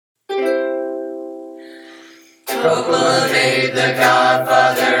Proclamate the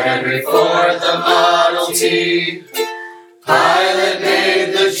Godfather, Henry Ford, the Model T. Pilot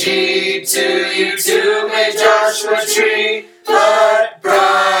made the G2, U2 made Joshua Tree. But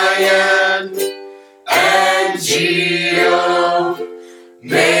Brian and Gio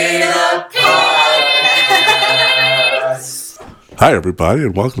made a podcast. Hi, everybody,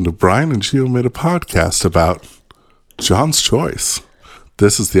 and welcome to Brian and Gio Made a Podcast about John's Choice.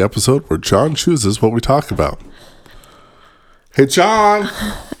 This is the episode where John chooses what we talk about. Hey, John.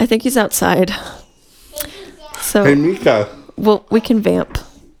 I think he's outside. So, Hey, Mika. well, we can vamp.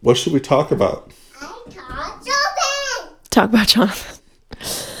 What should we talk about? Talk about Jonathan.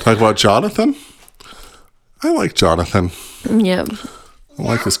 Talk about Jonathan? I like Jonathan. Yeah. I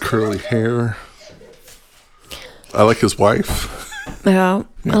like his curly hair. I like his wife. Yeah.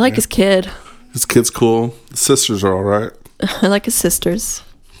 I like his kid. His kid's cool. The sisters are all right. I like his sisters.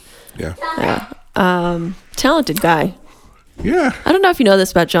 Yeah. Talented guy. Yeah. I don't know if you know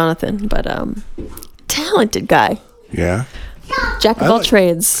this about Jonathan, but talented guy. Yeah. Jack of all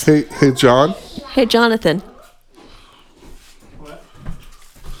trades. Hey, John. Hey, Jonathan.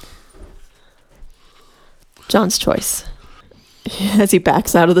 John's choice. As he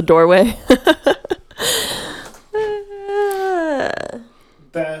backs out of the doorway.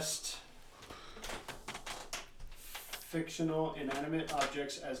 Best fictional inanimate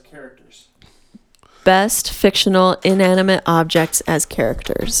objects as characters. Best fictional inanimate objects as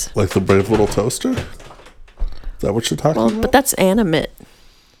characters. Like the brave little toaster? Is that what you're talking about? But that's animate.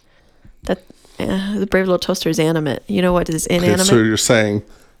 The Brave Little Toaster is animate. You know what is inanimate? Okay, so you're saying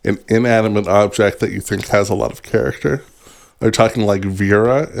an inanimate object that you think has a lot of character? Are you talking like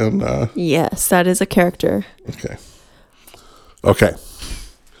Vera and... Yes, that is a character. Okay.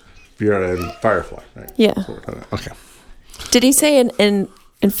 Vera and Firefly, right? Yeah. That's what we're talking about. Okay. Did he say in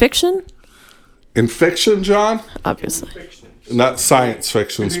fiction? In fiction, John? Obviously. Fiction. Not science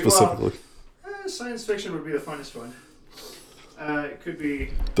fiction Maybe, specifically. Science fiction would be the funnest one. It could be.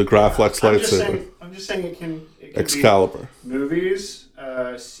 The Graflex lightsaber. I'm just saying it can Excalibur. be movies,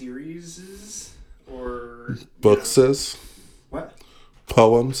 series, or Bookses. What?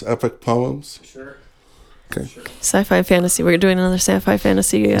 Poems. Epic poems. Sure. Okay. Sure. Sci-fi and fantasy. We're doing another sci-fi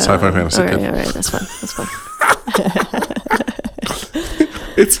fantasy. Sci-fi fantasy, All right, good. all right. That's fine. That's fine.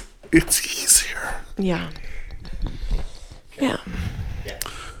 It's easier. Yeah. Yeah.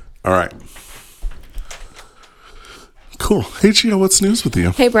 All right. Cool. Hey, Gio, what's news with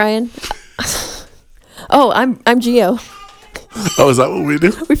you? Hey, Brian. Oh, I'm Gio. Oh, is that what we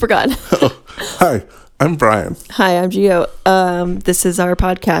do? We forgot. Hi, I'm Brian. Hi, I'm Gio. This is our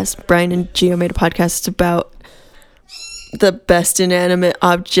podcast. Brian and Gio made a podcast about the best inanimate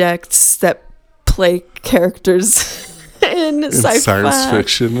objects that play characters in sci-fi. Science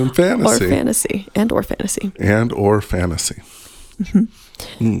fiction and fantasy. Or fantasy. Or fantasy. Or fantasy.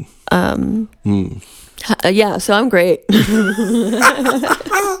 Yeah, so I'm great.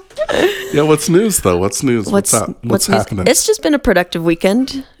 Yeah, what's news, though? What's news? What's up? What's news? happening? It's just been a productive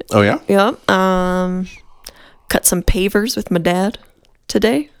weekend. Oh, yeah? Yeah. Cut some pavers with my dad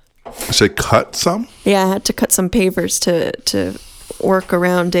today. Should I cut some? Yeah, I had to cut some pavers to work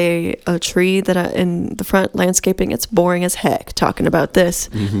around a tree that in the front landscaping. It's boring as heck talking about this,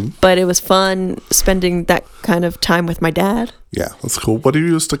 but it was fun spending that kind of time with my dad. Yeah, that's cool. What do you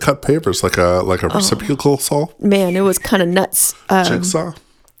use to cut pavers? Like a reciprocal saw? Man, it was kind of nuts. Jigsaw?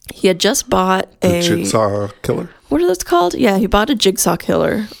 He had just bought A jigsaw killer? What are those called? Yeah, he bought a jigsaw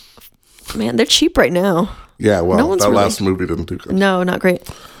killer. Man, they're cheap right now. Yeah, well, No one's that really- last movie didn't do good. No, not great.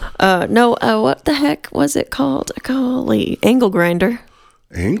 What the heck was it called? Golly, angle grinder.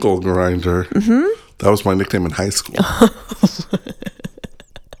 Angle grinder? Mm-hmm. That was my nickname in high school. I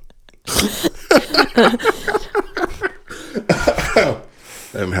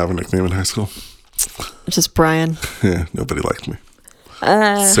didn't have a nickname in high school. Just Brian. Yeah, nobody liked me.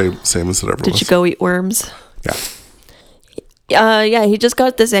 Same as it ever was. Did you go eat worms? Yeah. Yeah, he just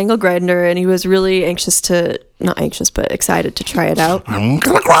got this angle grinder and he was really excited to try it out. I'm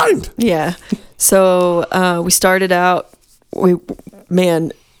gonna grind. Yeah. So we started out,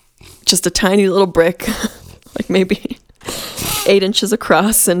 just a tiny little brick, like maybe 8 inches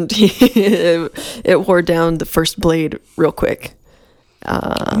across, and it wore down the first blade real quick.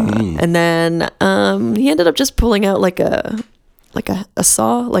 And then he ended up just pulling out like a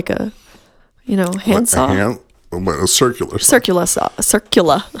saw, like a hand saw. A circular saw. Circular saw.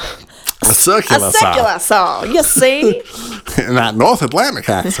 Circular. A circular saw. You see? In that North Atlantic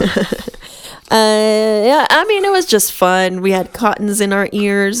accent. Yeah, I mean, it was just fun. We had cottons in our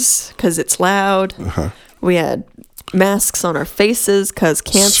ears because it's loud. Uh-huh. We had masks on our faces because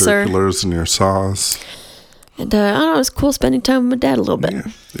cancer. Circulars in your saws. And I don't know, it's cool spending time with my dad a little bit.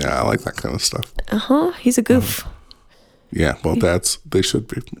 Yeah, I like that kind of stuff. He's a goof. Yeah, well, they should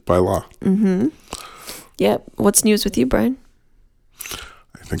be by law. Yep. What's news with you, Brian?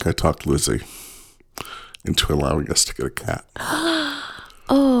 I think I talked Lizzie into allowing us to get a cat.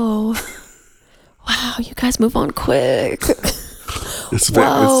 Oh. Wow, you guys move on quick. It's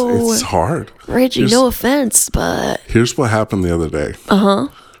Whoa. it's hard. Reggie, no offense, but... Here's what happened the other day.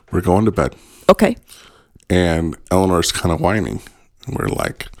 We're going to bed, Okay. and Eleanor's kind of whining. And we're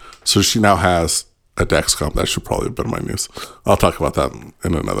like, so she now has a Dexcom. That should probably have been my news. I'll talk about that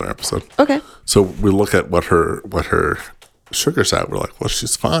in another episode. Okay. So we look at what her sugar's at. We're like, well,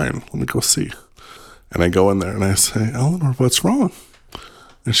 she's fine. Let me go see. And I go in there and I say, Eleanor, what's wrong?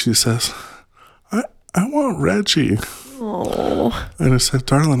 And she says, I want Reggie. Oh. And I said,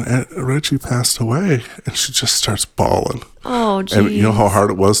 darling, Reggie passed away. And she just starts bawling. Oh, geez. And you know how hard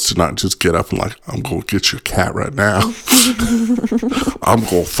it was to not just get up and like, I'm going to get your cat right now. I'm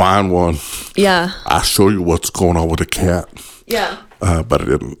going to find one. Yeah. I'll show you what's going on with the cat. Yeah. But it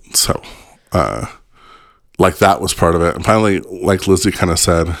didn't. So, like that was part of it. And finally, like Lizzie kind of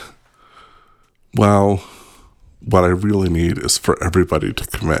said, well, what I really need is for everybody to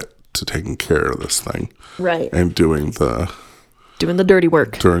commit to taking care of this thing. Right. And doing the dirty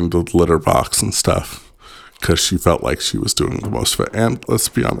work. during the litter box and stuff. Because she felt like she was doing the most of it. And let's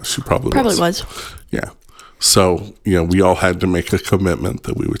be honest, she probably was. Yeah. So, we all had to make a commitment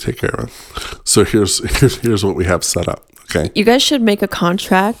that we would take care of. So here's what we have set up. Okay. You guys should make a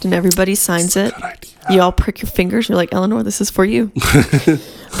contract and everybody signs it. Good idea. You all prick your fingers. You're like, Eleanor, this is for you.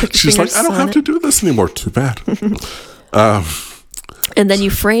 She's like, I don't have to do this anymore. Too bad. And then you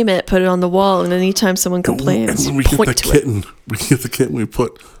frame it, put it on the wall, and anytime someone complains, and when we get the kitten, we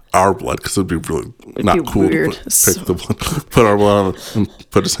put our blood, because it'd be really not cool weird. to pick the blood, put our blood on it and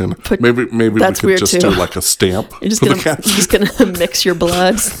put his hand. Maybe we could just do like a stamp. You're just gonna mix your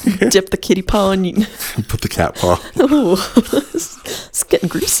bloods, dip the kitty paw, and put the cat paw. Oh, it's getting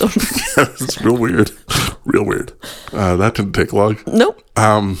gruesome. It's real weird. That didn't take long. Nope.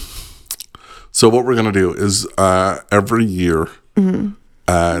 So what we're gonna do is every year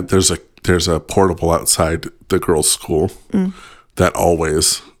there's a portable outside the girls' school that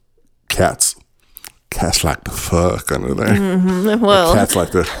always cats like to fuck under there. Well, cats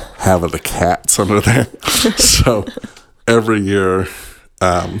like to have the cats under there. So every year,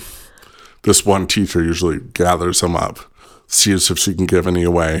 this one teacher usually gathers them up, sees if she can give any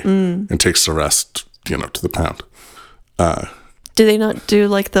away, and takes the rest, to the pound. do they not do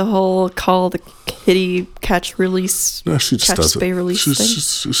like the whole call the kitty catch release? No, she just catch does spay it. release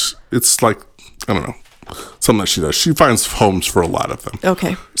thing? It's like, I don't know, something that she does. She finds homes for a lot of them.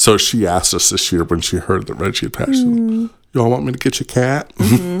 Okay. So she asked us this year when she heard that Reggie had passed. Y'all want me to get you a cat?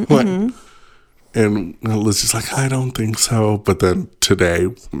 What? And Lizzie's like, I don't think so. But then today,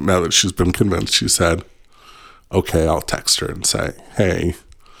 now that she's been convinced, she said, okay, I'll text her and say, hey,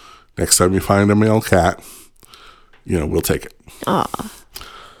 next time you find a male cat, we'll take it.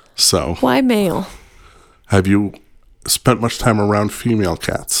 So Why male? have you spent much time around female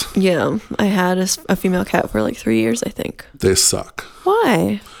cats? Yeah, I had a female cat for like 3 years, I think. They suck.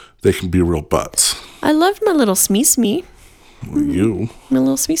 Why? They can be real butts. I loved my little Smee. You. My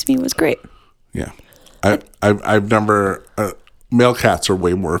little Smee was great. Yeah. I've never... male cats are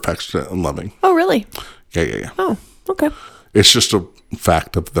way more affectionate and loving. Oh, really? Yeah. Oh, okay. It's just a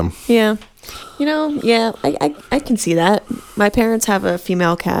fact of them. Yeah. Yeah, I can see that. My parents have a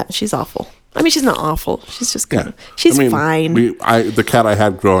female cat. She's awful. I mean, she's not awful. She's just kind of... She's fine. The cat I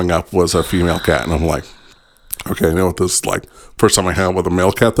had growing up was a female cat, and I'm like, okay, I know what this is like. First time I hung out with a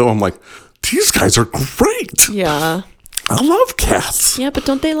male cat, though, I'm like, these guys are great. Yeah. I love cats. Yeah, but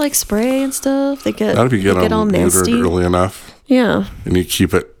don't they like spray and stuff? They get Not if you get them all neutered nasty early enough. Yeah. And you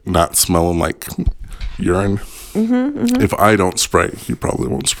keep it not smelling like urine. If I don't spray, he probably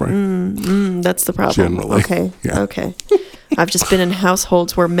won't spray. That's the problem. Generally. Okay. Yeah. Okay. I've just been in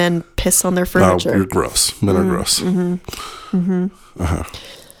households where men piss on their Oh, furniture. you're gross. Men are gross.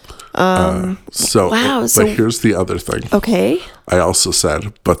 So, Wow, but so- here's the other thing. Okay. I also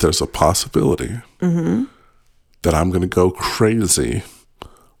said, but there's a possibility that I'm going to go crazy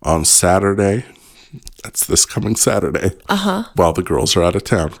on Saturday. That's this coming Saturday. While the girls are out of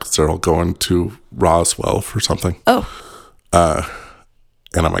town, because they're all going to Roswell for something. Oh,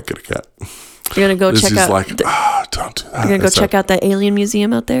 And I might get a cat. you're gonna go check Lizzie's out. like, don't do that. You're gonna go check out that alien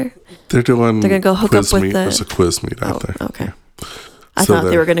museum out there. They're doing. They're gonna go hook quiz up with meet. the- There's a quiz meet out there. Okay. I So thought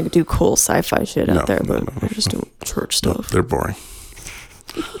they they're- were gonna do cool sci-fi shit No, out there, no, but no, they're just doing church No, stuff. they're boring.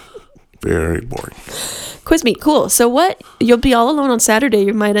 Very boring. Quiz meet, cool. So what? You'll be all alone on Saturday.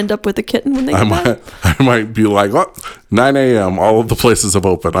 You might end up with a kitten when they get back. I might be like, 9 a.m. All of the places have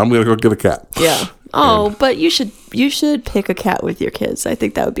opened. I'm gonna go get a cat. Yeah. Oh, but you should pick a cat with your kids. I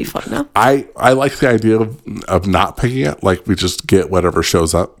think that would be fun. No. I like the idea of not picking it. Like we just get whatever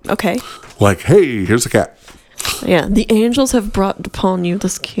shows up. Okay. Like, hey, here's a cat. Yeah. The angels have brought upon you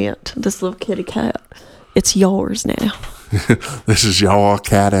this cat, this little kitty cat. It's yours now. This is your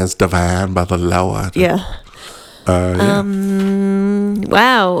cat as divine by the Lord. Yeah.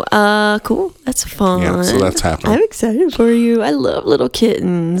 Wow. Cool. That's fun. Yeah, so that's happening. I'm excited for you. I love little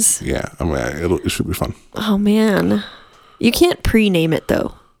kittens. Yeah, I mean, it should be fun. Oh man, you can't pre-name it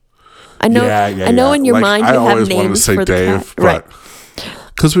though. I know. Yeah, I know. In your mind, you have names for the Dave, cat. Right.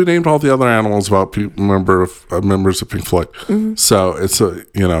 Because we named all the other animals about members of Pink Floyd. Mm-hmm. So it's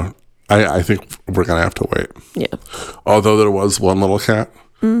I think we're gonna have to wait. Yeah. Although there was one little cat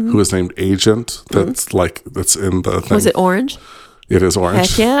who was named Agent. That's that's in the thing. Was it orange? It is orange.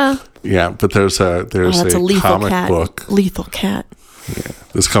 Heck yeah. Yeah, but there's a That's a lethal comic cat. book. Lethal cat. Yeah,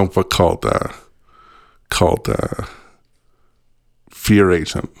 this comic book called Fear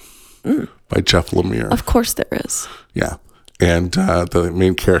Agent by Jeff Lemire. Of course there is. Yeah, and the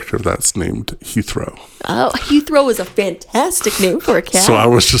main character of that's named Heathrow. Oh, Heathrow is a fantastic name for a cat. So I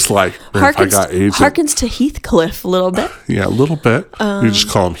was just like, if I got Agent, harkens to Heathcliff a little bit. yeah, a little bit. You just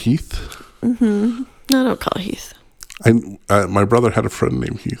call him Heath. No, I don't call it Heath. My brother had a friend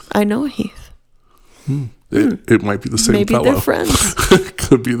named Heath. I know a Heath. It might be the same Maybe fellow. they're friends.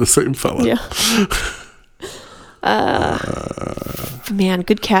 Could be the same fellow. Yeah. Man,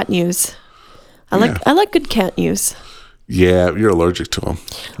 good cat news. I like good cat news. Yeah, you're allergic to them,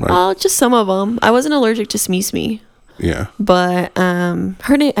 right? Just some of them. I wasn't allergic to Smee, Yeah. but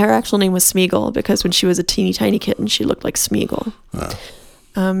her actual name was Smeagol because when she was a teeny tiny kitten, she looked like Smeagol.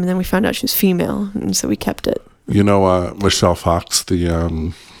 And then we found out she was female, and so we kept it. You know Michelle Fox,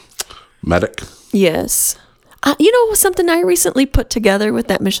 the medic? Yes. You know something I recently put together with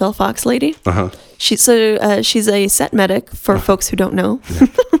that Michelle Fox lady? Uh-huh. She's a set medic for folks who don't know.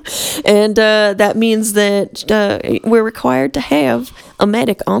 And that means that we're required to have a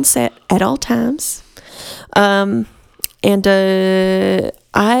medic on set at all times. And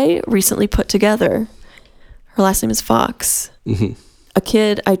I recently put together, her last name is Fox, a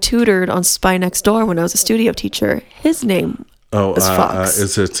kid I tutored on Spy Next Door when I was a studio teacher. His name is Fox.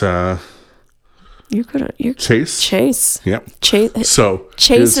 Is it You're Chase? Chase. Yep. Chase. So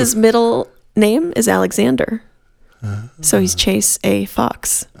Chase's middle name is Alexander. So he's Chase A.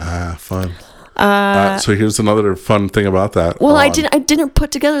 Fox. Fun. So here's another fun thing about that. Well, I didn't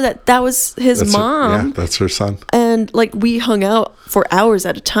put together that was his mom. Yeah, that's her son. And like we hung out for hours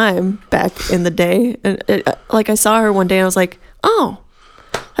at a time back in the day. And like I saw her one day and I was like, oh,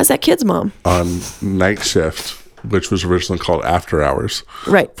 that's that kid's mom. On Night Shift, which was originally called After Hours.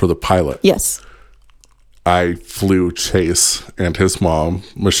 Right. For the pilot. Yes. I flew Chase and his mom,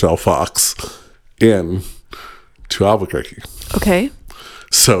 Michelle Fox, in to Albuquerque. Okay.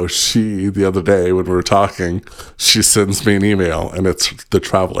 So the other day when we were talking, she sends me an email and it's the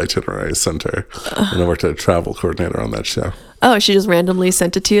travel itinerary I sent her. And I worked as a travel coordinator on that show. Oh, she just randomly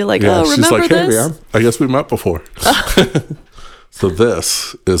sent it to you like, Yeah, oh, she's remember like, this? hey man, I guess we met before. So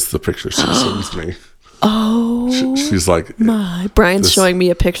this is the picture she sends me. Oh, she's like, my. Brian's showing me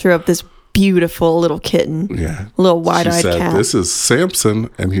a picture of this beautiful little kitten. yeah, Little wide-eyed she said, cat. This is Samson,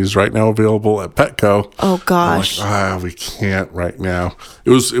 and he's right now available at Petco. Oh gosh. I'm like, we can't right now.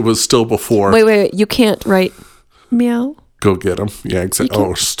 It was still before. Wait. You can't write meow. Go get him. Yeah, exactly.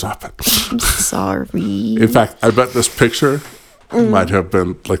 Oh, stop it. I'm sorry. In fact, I bet this picture might have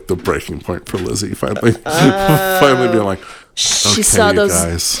been like the breaking point for Lizzie finally. Finally being like, She saw those.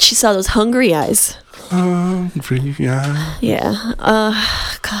 guys. She saw those hungry eyes. Yeah. Yeah.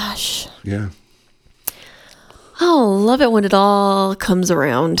 Gosh. Yeah. Oh, love it when it all comes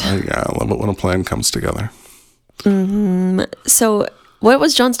around. Yeah, I love it when a plan comes together. So, what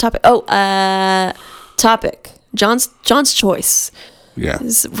was John's topic? Oh, topic. John's choice. Yeah.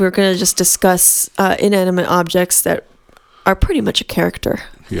 We're gonna just discuss inanimate objects that are pretty much a character.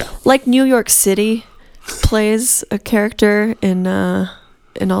 Yeah. Like New York City plays a character in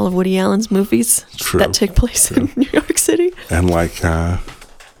all of Woody Allen's movies that take place in New York City. And like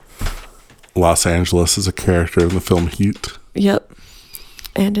Los Angeles is a character in the film Heat. Yep.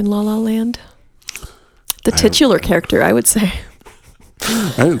 And in La La Land. The titular character, I would say.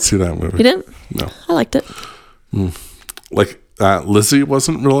 I didn't see that movie. You didn't? No. I liked it. Like Lizzie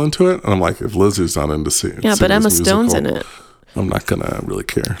wasn't real into it, and I'm like, if Lizzie's not into seeing, Yeah, but Emma Stone's in it. I'm not gonna really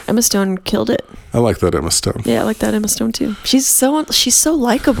care. Emma Stone killed it. I like that Emma Stone. Yeah, I like that Emma Stone too. She's so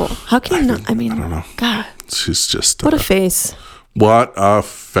likable. How can you not? I mean, I don't know. God, She's just what a face. what a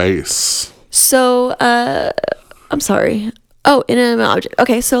face. So, I'm sorry. Oh, inanimate object.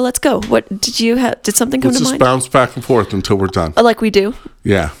 Okay, so let's go. What did you have? Did something come Let's to just mind? bounce back and forth until we're done. Oh, like we do.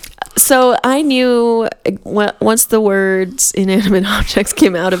 Yeah. So I knew once the words inanimate objects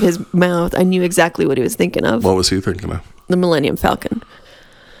came out of his mouth, I knew exactly what he was thinking of. What was he thinking of? The Millennium Falcon.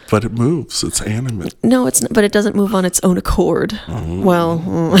 But it moves. It's animate. No, it's not, but it doesn't move on its own accord. Well,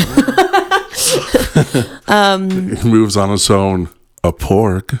 It moves on its own. A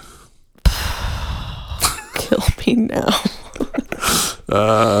porg. kill me now.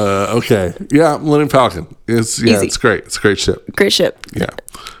 Okay. Yeah, Millennium Falcon. Easy. It's great. It's a great ship. Great ship. Yeah.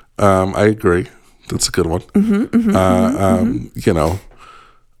 I agree. That's a good one. You know,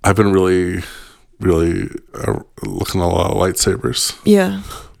 I've been really looking at a lot of lightsabers. Yeah,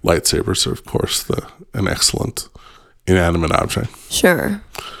 Lightsabers are, of course, an excellent inanimate object. sure.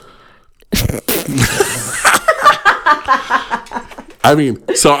 I mean,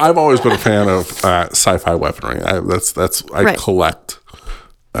 so I've always been a fan of sci-fi weaponry. I Right. collect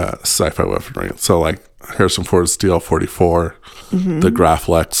sci-fi weaponry. So like Harrison Ford's DL-44, the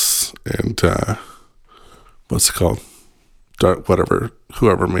Graflex, and what's it called?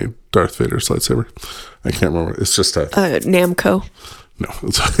 Whoever made Darth Vader's lightsaber. I can't remember. It's just a Namco. no.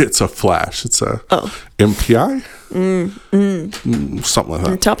 It's a Flash. It's a MPI. Something like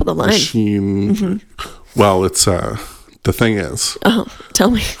that. Top of the line. Machine. Well, it's the thing is, Oh,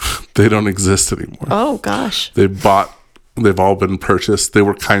 tell me. they don't exist anymore. Oh gosh. They've all been purchased. They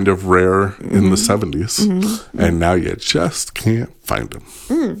were kind of rare in the 70s. And now you just can't find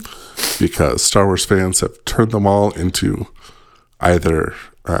them. Because Star Wars fans have turned them all into either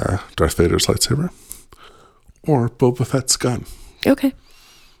Darth Vader's lightsaber or Boba Fett's gun. Okay.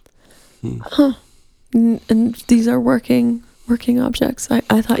 Huh. And these are working objects.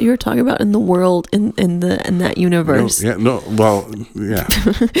 I thought you were talking about in the world in that universe. Never mind.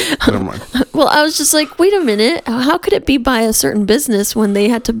 Well, I was just like, wait a minute. How could it be by a certain business when they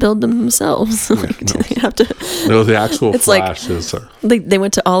had to build them themselves? Like, do they have to? No, the actual It's like- Flash is... They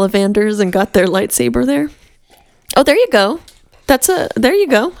went to Ollivander's and got their lightsaber there. Oh, there you go. There you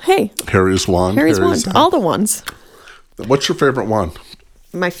go. Hey, Harry's wand. Harry's wand. All the wands. What's your favorite wand?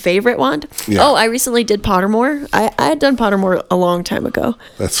 My favorite wand? Yeah. Oh, I recently did Pottermore. I had done Pottermore a long time ago.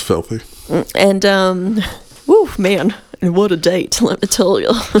 That's filthy. And, woo, man, and what a date, let me tell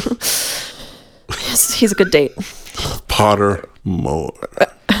you. He's a good date. Pottermore.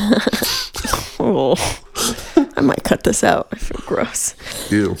 Oh, I might cut this out. I feel gross.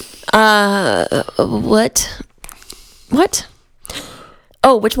 Ew. What?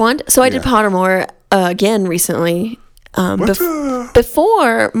 Oh, which wand? So I did Pottermore again recently.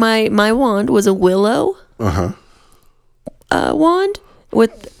 Before my wand was a willow wand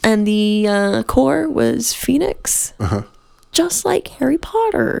and the core was phoenix, just like Harry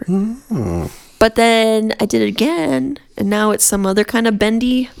Potter. But then I did it again, and now it's some other kind of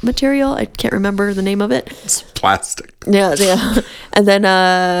bendy material. I can't remember the name of it. It's plastic. Yeah. And then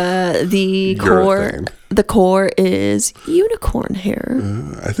the Urethane. core is unicorn hair.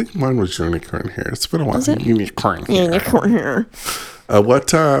 I think mine was unicorn hair. It's been a while. Was it? Unicorn hair. Unicorn hair.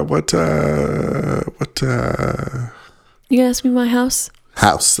 What You gonna ask me my house?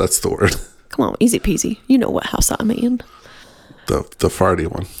 house? That's the word. Come on, easy peasy. You know what house I'm in. The farty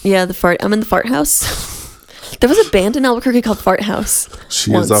one. Yeah, the fart. I'm in the fart house. There was a band in Albuquerque called Fart House. She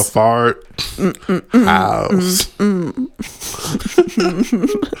once. is a fart house.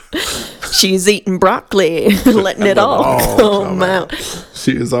 She's eating broccoli, letting it all come out.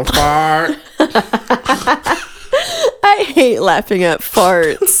 She is a fart. I hate laughing at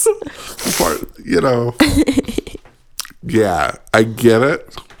farts. Fart. Yeah, I get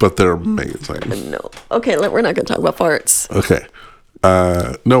it, but they're amazing. No. Okay, we're not going to talk about farts. Okay.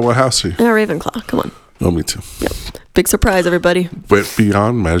 No, what house are you? Ravenclaw, come on. Oh, me too. Yep. Big surprise, everybody. Wit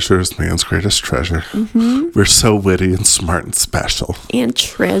beyond measure is man's greatest treasure. We're so witty and smart and special. And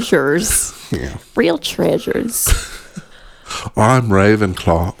treasures. Yeah. Real treasures. I'm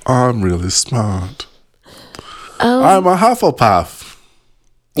Ravenclaw. I'm really smart. Oh. I'm a Hufflepuff.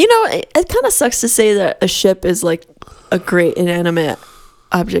 You know, it kind of sucks to say that a ship is like a great inanimate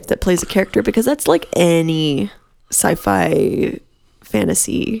object that plays a character, because that's like any sci-fi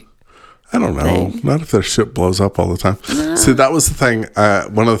fantasy. I don't know. thing. Not if their ship blows up all the time. See, that was the thing.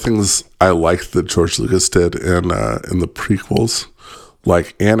 One of the things I liked that George Lucas did in the prequels,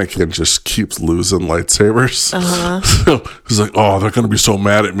 like Anakin just keeps losing lightsabers. So he's like, oh, they're going to be so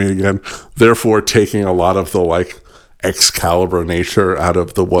mad at me again. Therefore, taking a lot of the like Excalibur nature out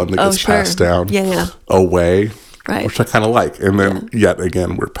of the one that gets passed down Yeah. away. Right. Which I kind of like. And then, yet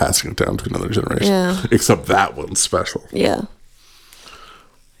again, we're passing it down to another generation. Yeah. Except that one's special. Yeah.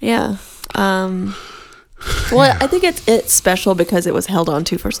 Yeah. Well, I think it's special because it was held on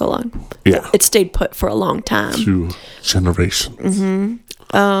to for so long. Yeah. It stayed put for a long time. 2 generations.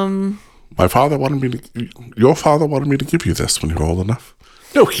 My father wanted me to... Your father wanted me to give you this when you were old enough.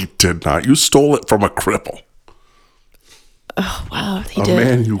 No, he did not. You stole it from a cripple. Oh, wow. He A did.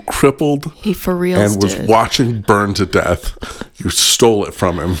 man you crippled He for real and was did. watching burn to death. You stole it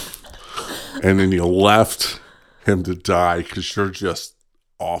from him. And then you left him to die because you're just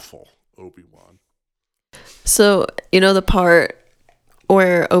awful, Obi-Wan. So, you know the part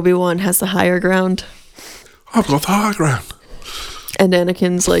where Obi-Wan has the higher ground? I've got the high ground. And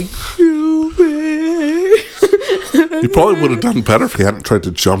Anakin's like, He probably would have done better if he hadn't tried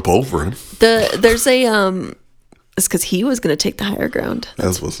to jump over him. there's a, it's because he was going to take the higher ground.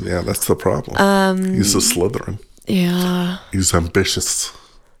 That's the problem. He's a Slytherin. Yeah. He's ambitious.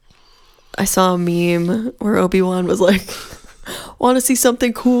 I saw a meme where Obi-Wan was like, want to see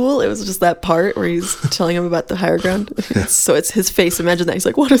something cool? It was just that part where he's telling him about the higher ground. So it's his face. Imagine that. He's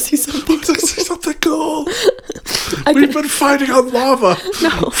like, want to see something Want to see something cool? I We've could- been fighting on lava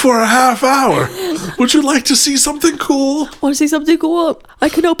for a half hour. Would you like to see something cool? want to see something cool? I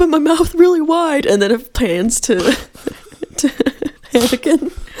can open my mouth really wide. And then it pans to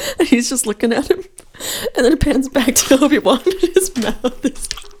Anakin. And he's just looking at him. And then it pans back to Obi-Wan. And his mouth is...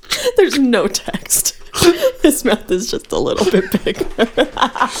 There's no text. His mouth is just a little bit bigger.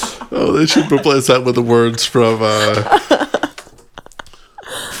 Oh, they should replace that with the words from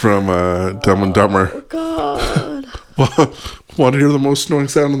Dumb and Dumber. God. Want to hear the most annoying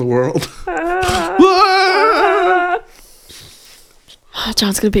sound in the world?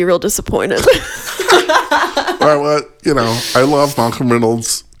 John's going to be real disappointed. All right, well, I love Malcolm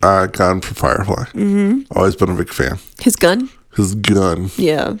Reynolds' gun from Firefly. Mm-hmm. Always been a big fan. His gun? His gun.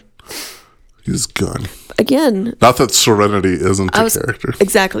 Yeah. His gun. Again. Not that Serenity isn't a character.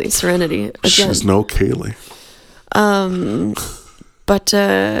 Exactly. Serenity. Again. She's no Kaylee. But,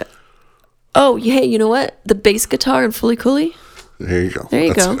 oh, hey, you know what? The bass guitar in Fully Cooley? There you go. There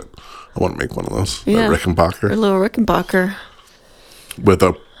you That's go. it. I want to make one of those. Yeah. A A Rickenbacker little Rickenbacker. with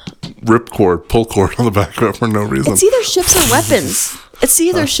a pull cord on the back of it for no reason. It's either ships or weapons. It's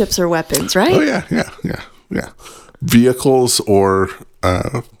either ships or weapons, right? Oh, yeah. Vehicles or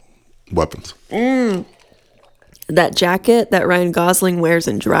weapons. That jacket that Ryan Gosling wears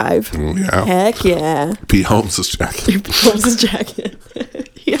in Drive. Yeah. Heck yeah. Pete Holmes' jacket. Loves his jacket.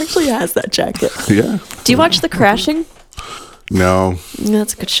 He actually has that jacket. Yeah. Do you watch The Crashing? No. Yeah,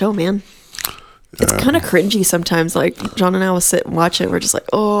 that's a good show, man. It's kind of cringy sometimes. Like, John and I will sit and watch it. We're just like,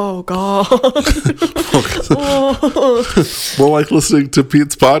 oh, God. Well, like listening to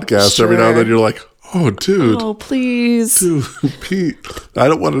Pete's podcast every now and then, Sure. you're like, oh, dude. Oh, please. Dude, Pete, I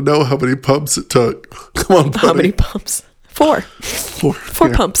don't want to know how many pumps it took. Come on, buddy. How many pumps? 4. 4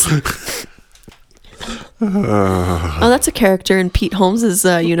 yeah. pumps. Oh, that's a character in Pete Holmes'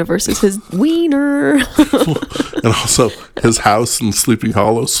 universe. Is his wiener. And also, his house in Sleepy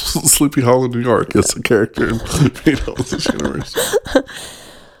Hollow, New York, is a character in Pete Holmes' universe.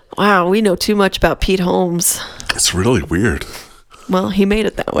 Wow, we know too much about Pete Holmes. It's really weird. Well, he made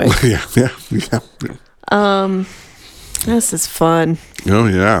it that way. Yeah. This is fun. Oh,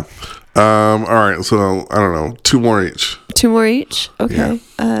 yeah. All right, so, I don't know, 2 more each. 2 more each? Okay.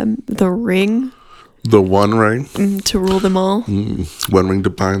 The Ring, The One Ring, to rule them all. One Ring to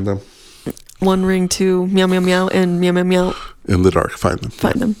bind them. 1 ring to meow meow meow and meow meow meow. In the dark, find them.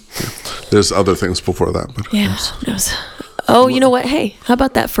 Find them. There's other things before that. But Yeah. Who knows? Oh, you know what? Hey, how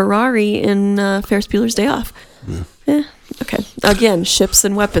about that Ferrari in Ferris Bueller's Day Off? Yeah. Okay. Again, ships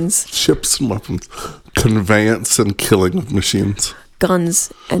and weapons. Ships and weapons. Conveyance and killing of machines.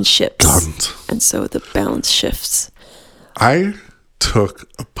 Guns and ships. Guns. And so the balance shifts. I took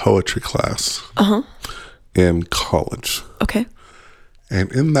a poetry class in college. Okay. And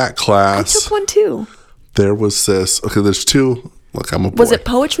in that I class, took one too. there was this. Okay, there's 2. Look, I'm a boy. Was it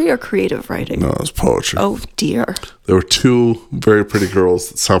poetry or creative writing? No, it was poetry. Oh, dear. There were 2 very pretty girls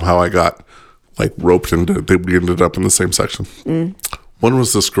that somehow I got like roped into. We ended up in the same section. One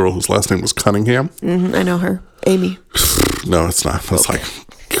was this girl whose last name was Cunningham. I know her. Amy. No, it's not. That's like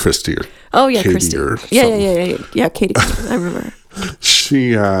Christy or Oh, yeah, Katie Christy. or Yeah, something. yeah, Katie. I remember her.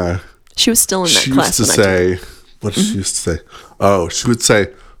 She She was still in that she class used to when I took it. say, what did she used to say? Oh, she would say,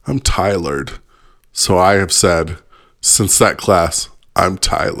 I'm tired. So I have said, since that class, I'm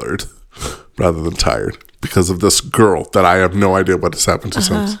tired rather than tired because of this girl that I have no idea what has happened to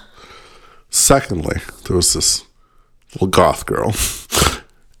since. Secondly, there was this little goth girl,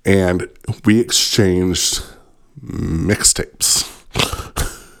 and we exchanged mixtapes.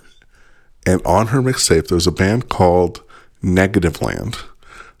 And on her mixtape, there's a band called Negative Land.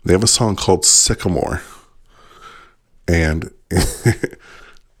 They have a song called Sycamore. And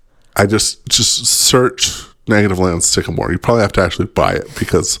I just search Negative Land Sycamore. You probably have to actually buy it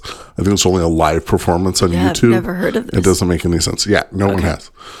because I think it's only a live performance on Yeah, YouTube. I've never heard of this. It doesn't make any sense. Yeah, no one has.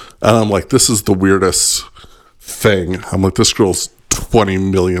 And I'm like, this is the weirdest thing. I'm like, this girl's 20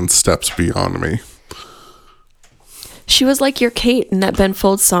 million steps beyond me. She was like your Kate in that Ben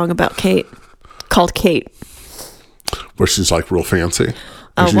Folds song about Kate, called Kate. Where she's like real fancy.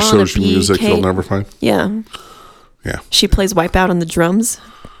 I And she wanna shows you be music you'll Kate. never find. Yeah. Yeah. She plays Wipeout on the drums.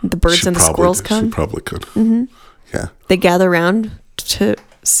 The birds She and the probably- squirrels She come. probably could. Mm-hmm. Yeah. They gather around to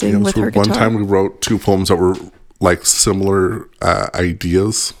sing Yeah, with so her one guitar. time we wrote two poems that were like similar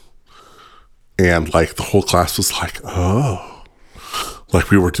ideas, and like the whole class was like, "Oh," like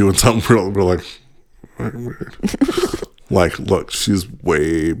we were doing something real. We're like, weird. Like, look, she's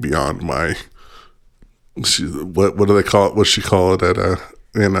way beyond my. She what do they call it? What she call it at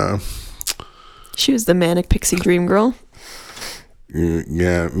She was the manic pixie dream girl.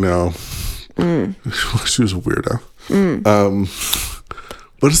 Yeah, no. She was a weirdo.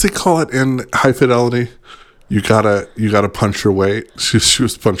 What does they call it in High Fidelity? You gotta punch your weight. She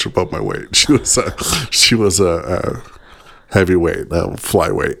was punching above my weight. She was a heavyweight,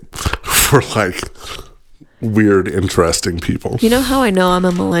 flyweight for like weird, interesting people. You know how I know I'm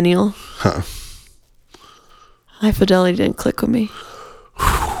a millennial? High Fidelity didn't click with me.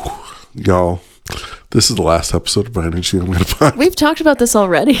 Y'all, this is the last episode of Brian and She. I'm gonna find. We've talked about this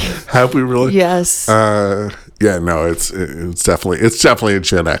already. Have we really? Yes. Yeah, no, it's definitely a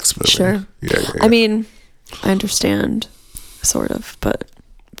Gen X movie. Sure. Yeah. I mean, I understand, sort of, but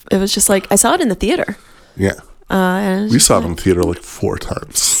it was just like I saw it in the theater. Yeah. And We saw it in theater like 4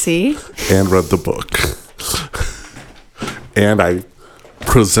 times See, and read the book. And I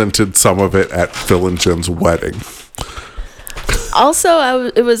presented some of it at Phil and Jen's wedding. also,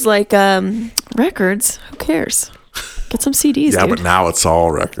 it was like records. Who cares? Get some CDs, Yeah, dude. but now it's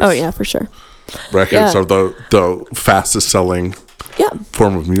all records. Oh yeah, for sure. Records Yeah. are the fastest selling Yeah.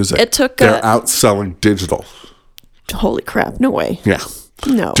 form of music. It took, They're outselling digital. Holy crap! No way. Yeah.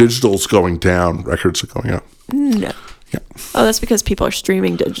 No. Digital's going down, records are going up. No. Yeah. Oh, that's because people are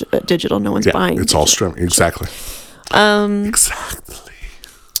streaming digital. No one's Yeah, buying. it's all digital. streaming. Exactly. Exactly.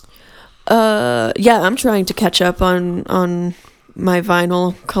 Yeah, I'm trying to catch up on my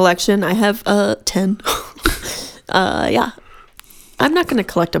vinyl collection. I have 10. Yeah. I'm not going to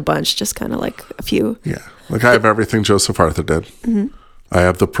collect a bunch, just kind of like a few. Yeah. Like I have everything Joseph Arthur did. Mm-hmm. I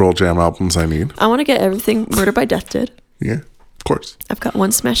have the Pearl Jam albums I need. I want to get everything Murder by Death did. Yeah, of course. I've got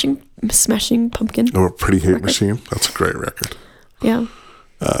one Smashing Pumpkin. Or Pretty Hate Machine. That's a great record. Yeah.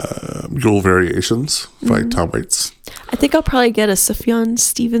 Mule Variations by Tom Waits. I think I'll probably get a Sufjan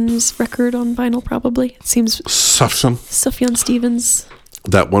Stevens record on vinyl, probably. It seems Sufjan. Sufjan Stevens,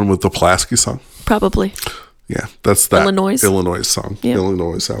 That one with the Pulaski song. probably. Yeah, that's that Illinois song. Yeah.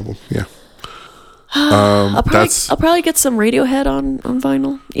 Illinois album. Yeah. I'll probably get some Radiohead on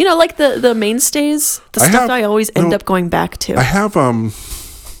vinyl. You know, like the mainstays, the stuff I always end up going back to. I have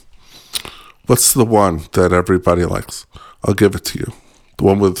what's the one that everybody likes? I'll give it to you. The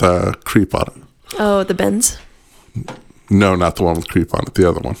one with Creep on it. Oh, the Benz. No, not the one with Creep on it. The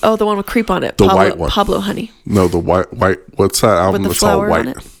other one. Oh, the one with Creep on it. The white one. Pablo Honey. No, the white. What's that album With the that's all flower white? on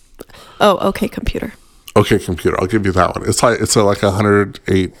it. Oh, okay, Computer. Okay, Computer. I'll give you that one. It's like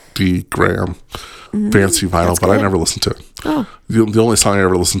 180 gram fancy vinyl, That's but I good. never listened to it. Oh, The only song I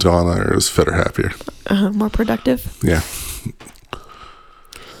ever listened to on there is Fitter Happier. more productive. Yeah.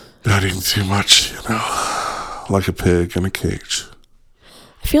 Not eating too much, like a pig in a cage.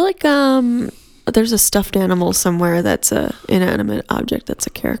 I feel like there's a stuffed animal somewhere that's a inanimate object that's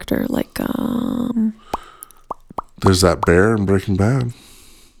a character. Like There's that bear in Breaking Bad.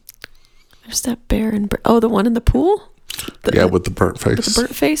 there's that bear in the one in the pool. Yeah, with the burnt face. With the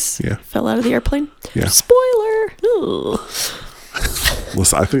burnt face. Yeah. Fell out of the airplane. Yeah. Spoiler. Ooh.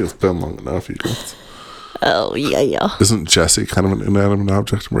 Listen, I think it's been long enough, you guys. Oh yeah. Isn't Jesse kind of an inanimate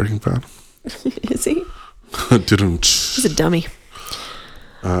object in Breaking Bad? Is he? Didn't. He's a dummy.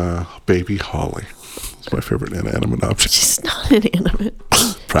 Baby Holly. It's my favorite inanimate object. She's not inanimate.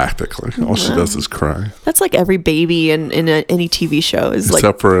 Practically. All she does is cry. That's like every baby in any TV show is like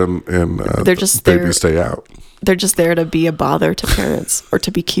Except for in they're just Babies there- Day Out. they're just there to be a bother to parents or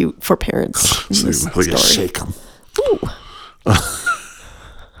to be cute for parents. in So this you really story. shake them. Ooh.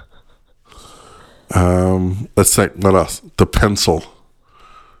 Let's say, what else? The pencil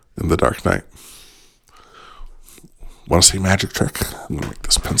in The Dark Knight. Want to see a magic trick? I'm going to make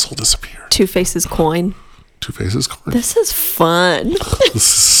this pencil disappear. Two Faces coin. Two Faces coin. This is fun. This is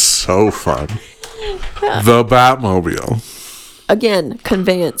so fun. The Batmobile. Again,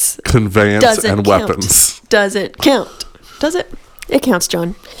 conveyance. Conveyance Doesn't and count. weapons. Doesn't count. Does it? It counts,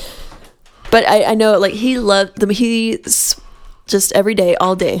 John. But I know, like, he loved them. He's just every day,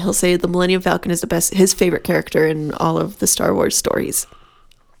 all day, he'll say the Millennium Falcon is the best, his favorite character in all of the Star Wars stories.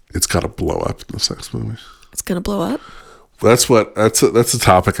 It's got to blow up in this next movie. It's gonna blow up. That's a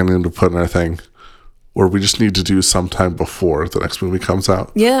topic I need to put in our thing, where we just need to do sometime before the next movie comes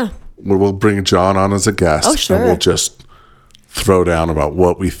out. Yeah. Where we'll bring John on as a guest. Oh, sure. And we'll just throw down about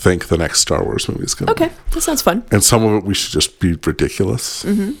what we think the next Star Wars movie is going to be. Okay, that sounds fun. And some of it we should just be ridiculous.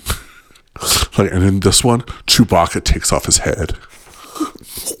 Mm-hmm. Like, and in this one, Chewbacca takes off his head.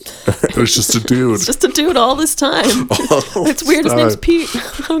 It's just a dude. It's just a dude all this time. It's weird. His name's Pete.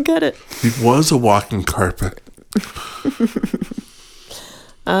 I don't get it. He was a walking carpet.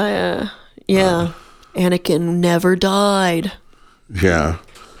 Yeah. Anakin never died. Yeah.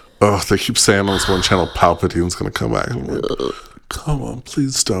 Oh, they keep saying on this one channel Palpatine's going to come back. I'm like, come on,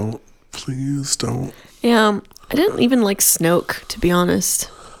 please don't. Please don't. Yeah. I didn't even like Snoke, to be honest.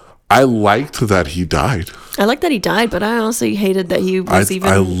 I liked that he died. I like that he died, but I honestly hated that he was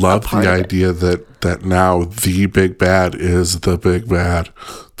I love the idea that now the big bad is the big bad.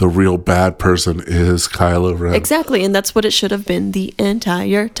 The real bad person is Kylo Ren. Exactly, and that's what it should have been the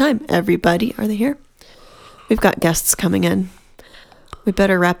entire time. Everybody, are they here? We've got guests coming in. We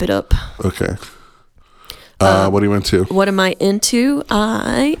better wrap it up. Okay. What are you into? What am I into?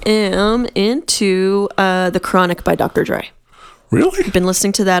 I am into The Chronic by Dr. Dre. Really? Been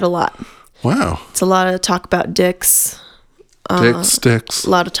listening to that a lot. Wow. It's a lot of talk about dicks. Sticks. A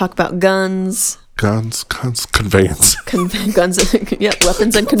lot of talk about guns. Guns, conveyance. Guns, yeah,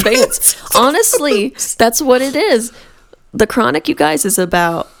 weapons and conveyance. Honestly, that's what it is. The Chronic, you guys, is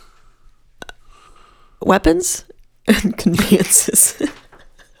about weapons and conveyances.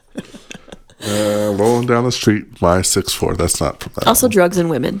 Rolling down the street by 6'4". That's not from that. Also, drugs and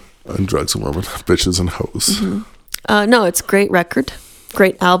women. And drugs and women, bitches and hoes. Mm-hmm. No, it's a great record,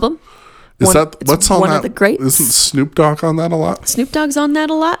 great album. Is what's on one that? Of the greats. Isn't Snoop Dogg on that a lot? Snoop Dogg's on that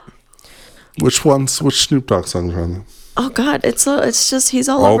a lot. Which Snoop Dogg songs are on that? Oh God, it's just he's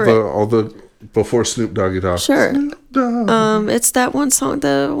all over it. All the before Snoop Doggy Dogg. Sure. Snoop Dogg. It's that one song,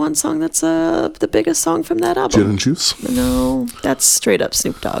 that's the biggest song from that album. Gin and Juice. No, that's straight up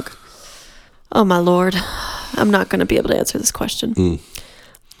Snoop Dogg. Oh my Lord, I'm not going to be able to answer this question.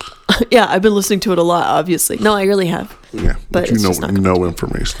 Yeah, I've been listening to it a lot, obviously. No, I really have. Yeah, but you know no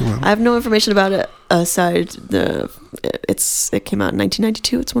information about it. I have no information about it aside it came out in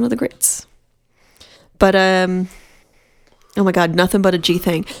 1992. It's one of the greats. But oh my God, Nothing But a G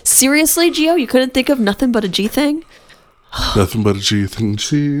Thing. Seriously, Gio, you couldn't think of Nothing But a G Thing? Nothing but a G thing,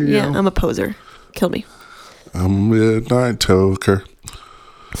 Gio. Yeah, I'm a poser. Kill me. I'm a midnight toker.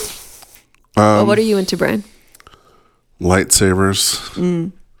 What are you into, Brian? Lightsabers.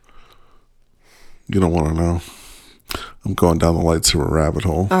 You don't want to know. I'm going down the lightsaber rabbit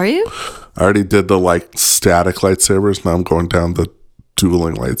hole. Are you? I already did the static lightsabers. Now I'm going down the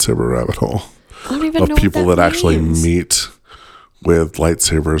dueling lightsaber rabbit hole. I don't even know people what that actually means. meet with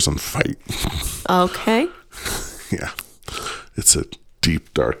lightsabers and fight. Okay. Yeah. It's a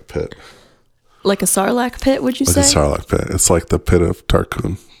deep, dark pit. Like a Sarlacc pit, would you Like say? a Sarlacc pit. It's like the pit of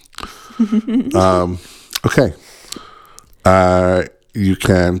Tarkoon. Okay. You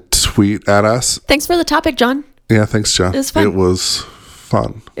can tweet at us. Thanks for the topic, John. Yeah, thanks, John. It was fun. It was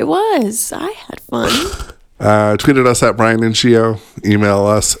fun. It was. I had fun. Tweet at us at Brian and Gio. Email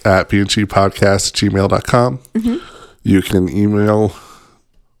us at bngpodcast@gmail.com. You can email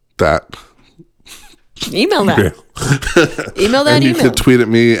that. Email that. Email that And you email. can tweet at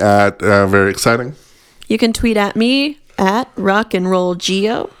me at Very Exciting. You can tweet at me at Rock and Roll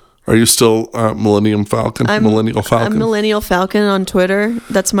Geo. Are you still Millennial Falcon? I'm Millennial Falcon? I'm Millennial Falcon on Twitter.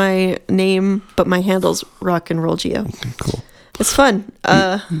 That's my name, but my handle's Rock and Roll Geo. Cool. It's fun.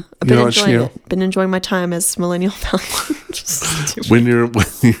 I've you been know what, enjoying Gio? it. Been enjoying my time as Millennial Falcon. Just stupid. When you're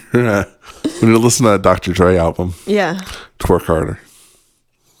listening to that Dr. Dre album, Yeah. twerk harder.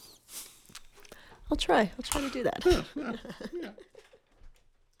 I'll try to do that.